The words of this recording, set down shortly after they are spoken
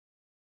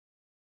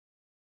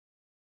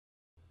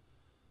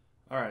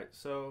Alright,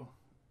 so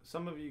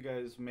some of you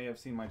guys may have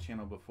seen my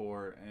channel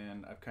before,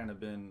 and I've kind of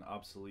been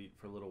obsolete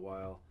for a little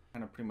while.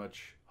 Kind of pretty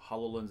much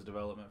HoloLens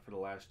development for the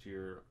last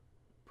year,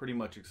 pretty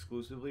much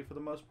exclusively for the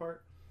most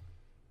part.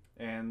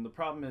 And the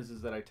problem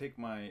is that I take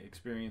my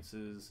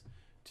experiences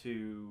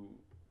to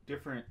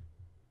different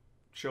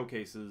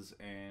showcases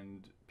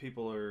and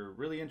people are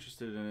really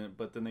interested in it,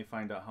 but then they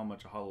find out how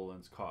much a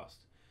HoloLens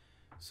costs.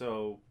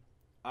 So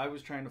I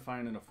was trying to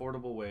find an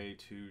affordable way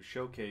to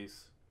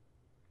showcase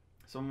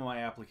some of my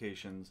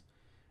applications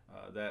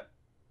that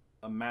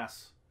a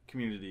mass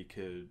community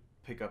could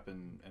pick up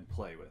and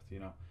play with, you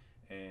know.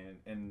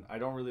 And I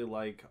don't really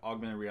like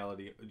augmented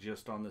reality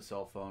just on the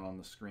cell phone, on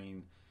the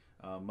screen,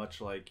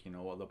 much like, you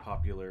know, the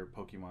popular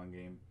Pokemon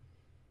game.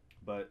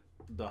 But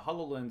the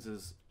HoloLens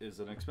is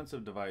an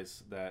expensive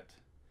device that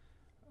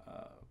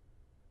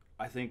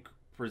I think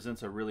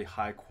presents a really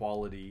high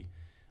quality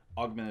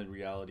augmented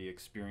reality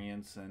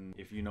experience. And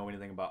if you know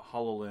anything about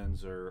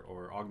HoloLens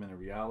or augmented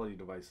reality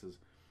devices,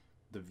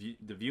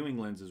 the viewing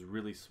lens is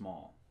really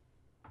small.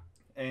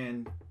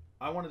 And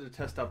I wanted to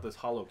test out this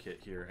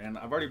HoloKit here, and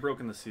I've already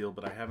broken the seal,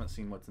 but I haven't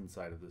seen what's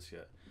inside of this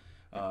yet.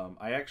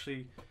 I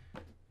actually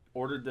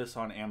ordered this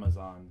on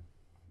Amazon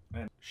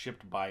and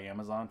shipped by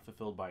Amazon,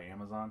 fulfilled by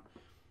Amazon.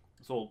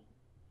 Sold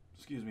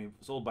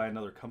by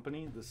another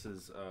company. This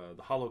is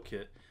the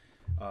HoloKit,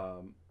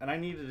 and I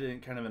needed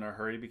it kind of in a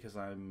hurry because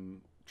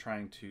I'm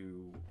trying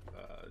to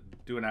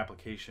do an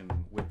application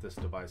with this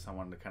device. I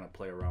wanted to kind of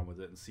play around with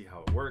it and see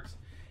how it works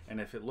and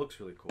if it looks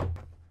really cool.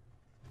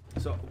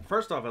 So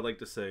first off, I'd like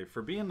to say,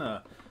 for being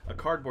a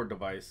cardboard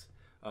device,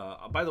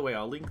 by the way,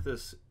 I'll link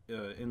this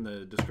in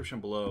the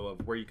description below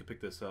of where you can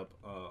pick this up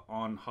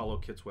on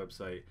HoloKit's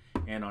website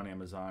and on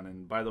Amazon.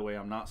 And by the way,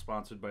 I'm not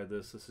sponsored by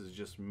this. This is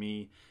just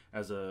me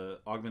as a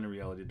augmented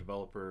reality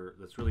developer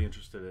that's really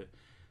interested in it,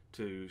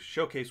 to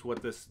showcase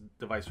what this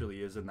device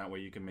really is, and that way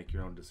you can make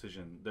your own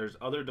decision. There's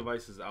other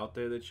devices out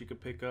there that you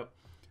could pick up,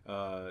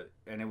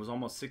 and it was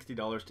almost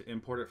 $60 to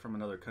import it from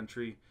another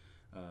country.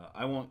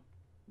 I won't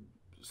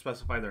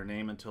specify their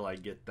name until I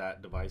get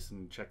that device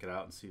and check it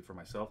out and see it for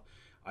myself.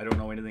 I don't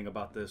know anything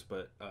about this,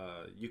 but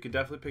you could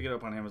definitely pick it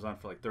up on Amazon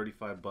for like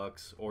 35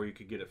 bucks, or you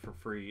could get it for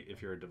free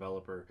if you're a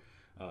developer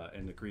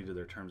and agree to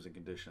their terms and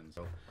conditions.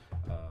 So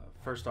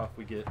first off,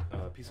 we get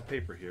a piece of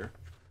paper here,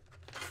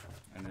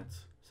 and it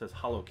says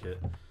HoloKit,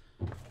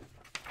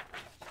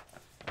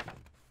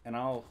 and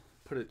I'll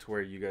put it to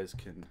where you guys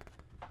can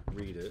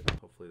read it.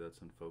 Hopefully that's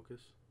in focus.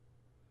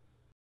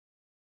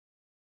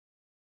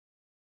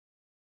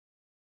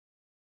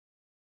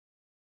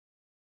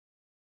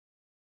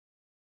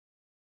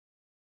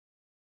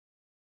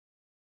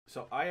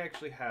 So I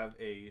actually have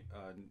a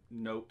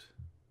Note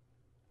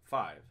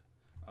 5,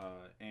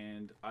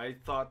 and I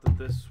thought that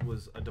this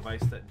was a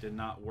device that did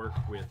not work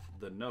with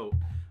the Note,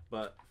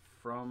 but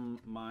from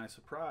my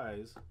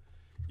surprise,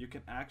 you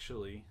can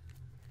actually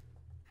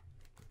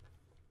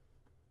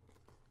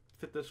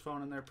fit this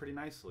phone in there pretty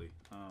nicely.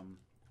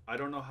 I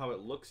don't know how it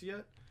looks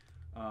yet,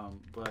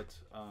 but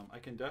I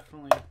can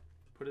definitely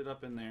put it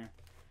up in there,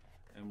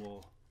 and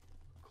we'll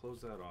close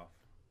that off.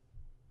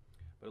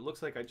 But it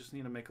looks like I just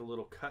need to make a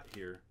little cut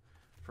here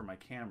for my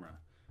camera.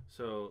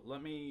 So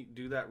let me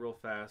do that real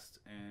fast,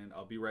 and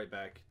I'll be right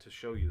back to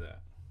show you that.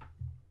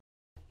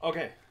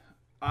 Okay,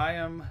 I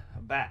am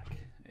back,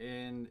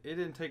 and it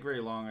didn't take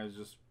very long. It was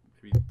just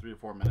maybe 3 or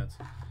 4 minutes,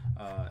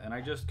 and I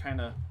just kind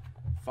of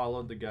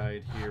followed the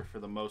guide here for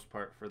the most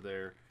part for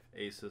their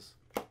Asus.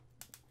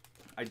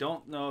 I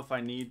don't know if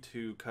I need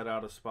to cut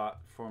out a spot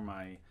for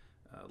my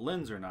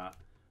lens or not,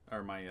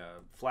 or my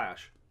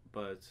flash,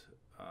 but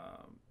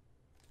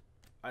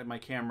my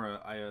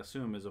camera, I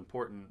assume, is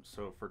important,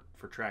 so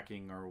for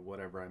tracking or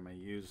whatever I may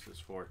use this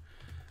for.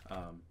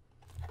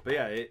 But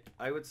yeah,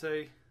 I would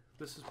say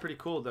this is pretty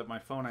cool that my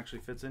phone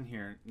actually fits in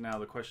here. Now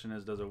the question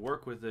is, does it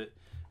work with it?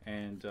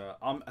 And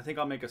I think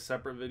I'll make a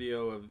separate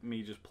video of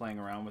me just playing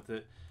around with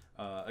it.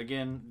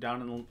 Again,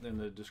 down in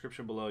the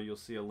description below, you'll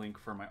see a link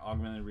for my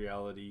augmented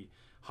reality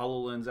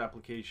HoloLens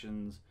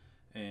applications,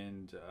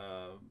 and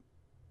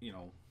you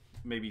know,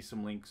 maybe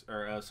some links,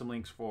 or some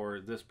links for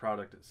this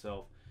product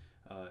itself.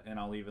 And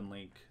I'll even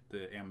link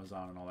the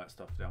Amazon and all that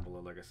stuff down below,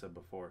 like I said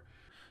before.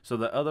 So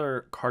the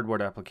other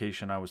cardboard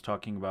application I was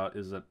talking about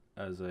is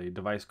a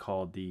device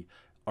called the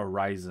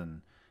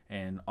Aryzon.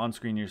 And on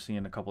screen you're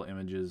seeing a couple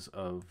images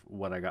of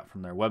what I got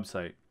from their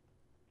website.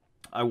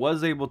 I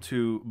was able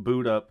to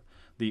boot up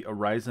the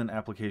Aryzon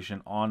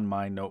application on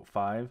my Note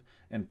 5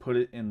 and put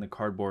it in the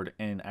cardboard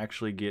and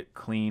actually get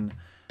clean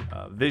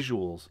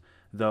visuals,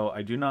 though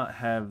I do not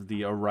have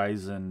the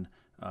Aryzon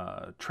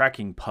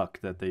tracking puck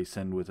that they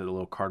send with it, a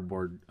little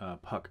cardboard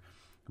puck.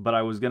 But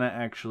I was going to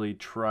actually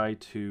try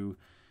to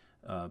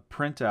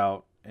print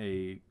out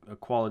a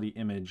quality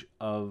image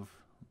of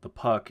the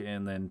puck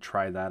and then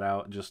try that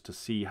out just to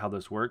see how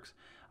this works.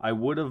 I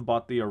would have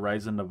bought the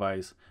Aryzon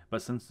device,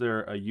 but since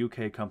they're a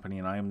UK company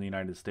and I am in the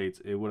United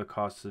States, it would have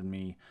costed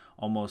me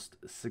almost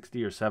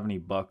 60 or 70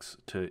 bucks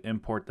to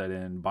import that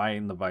in,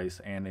 buying the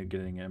device and it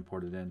getting it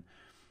imported in.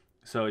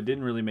 So it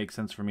didn't really make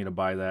sense for me to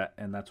buy that,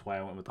 and that's why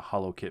I went with the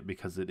HoloKit,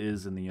 because it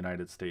is in the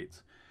United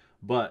States.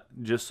 But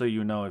just so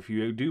you know, if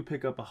you do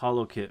pick up a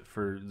HoloKit,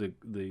 for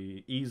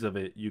the ease of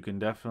it, you can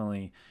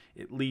definitely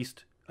at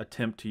least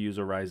attempt to use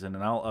Aryzon,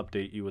 and I'll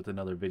update you with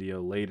another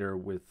video later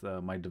with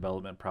my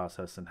development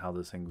process and how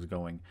this thing's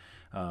going.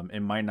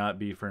 It might not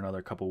be for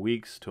another couple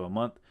weeks to a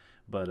month,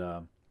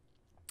 but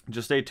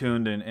just stay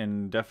tuned,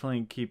 and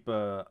definitely keep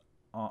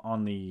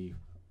on the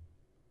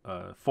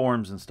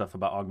forums and stuff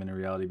about augmented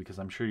reality, because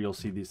I'm sure you'll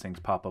see these things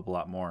pop up a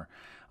lot more.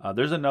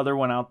 There's another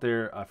one out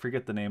there, I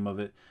forget the name of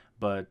it,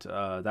 but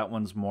that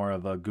one's more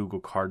of a Google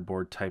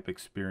Cardboard type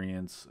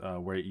experience,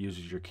 where it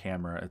uses your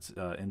camera. It's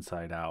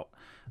inside out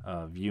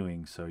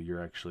viewing, so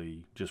you're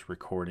actually just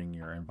recording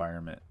your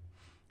environment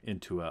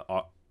into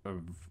a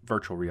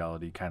virtual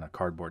reality kind of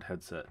cardboard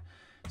headset.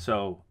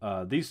 So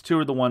these two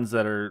are the ones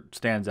that are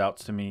stands out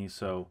to me.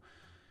 So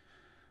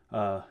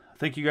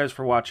thank you guys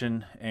for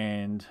watching,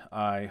 and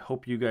I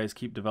hope you guys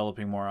keep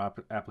developing more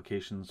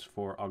applications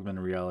for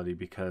augmented reality,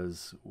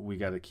 because we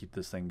got to keep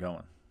this thing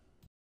going.